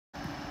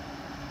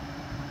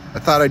I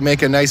thought I'd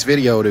make a nice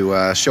video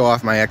to show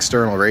off my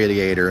external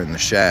radiator in the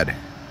shed.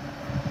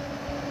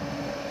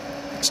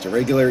 Just a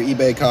regular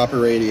eBay copper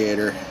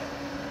radiator.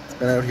 It's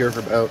been out here for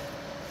about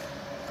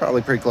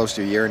probably pretty close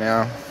to a year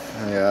now.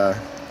 I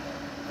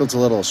built a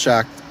little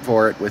shack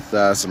for it with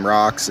some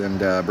rocks and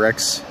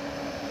bricks.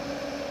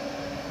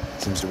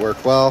 Seems to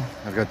work well.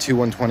 I've got two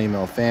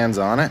 120mm fans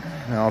on it,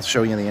 and I'll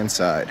show you the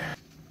inside.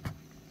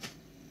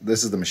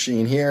 This is the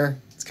machine here.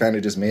 It's kind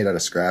of just made out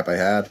of scrap I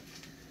had.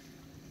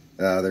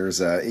 There's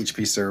a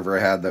HP server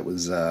I had that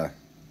was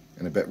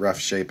in a bit rough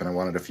shape and I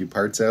wanted a few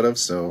parts out of,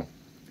 so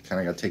it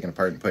kind of got taken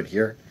apart and put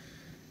here.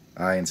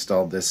 I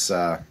installed this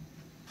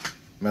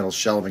metal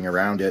shelving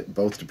around it,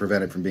 both to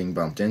prevent it from being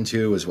bumped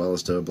into, as well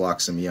as to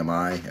block some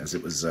EMI, as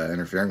it was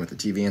interfering with the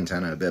TV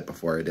antenna a bit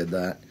before I did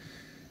that.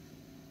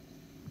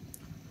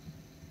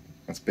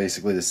 That's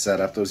basically the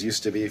setup. Those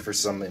used to be for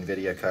some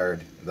NVIDIA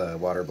card, the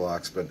water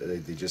blocks, but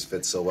they just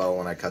fit so well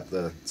when I cut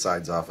the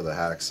sides off with a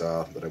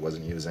hacksaw that I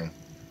wasn't using.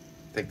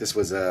 I think this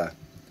was a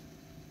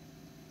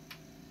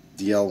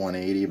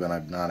DL180, but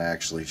I'm not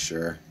actually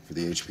sure for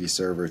the HP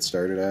server it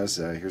started as.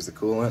 Here's the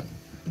coolant.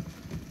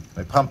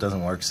 My pump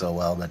doesn't work so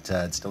well, but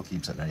it still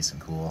keeps it nice and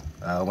cool.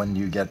 When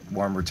you get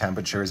warmer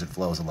temperatures, it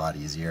flows a lot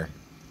easier.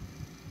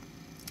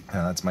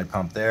 That's my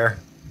pump there.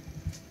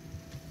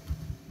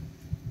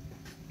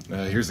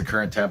 Here's the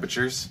current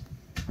temperatures.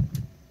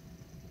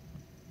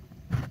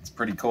 It's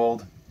pretty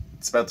cold.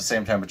 It's about the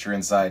same temperature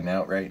inside and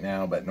out right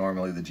now, but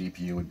normally the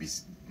GPU would be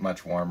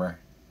much warmer.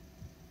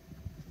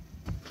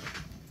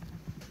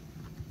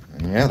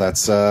 And yeah,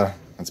 that's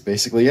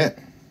basically it.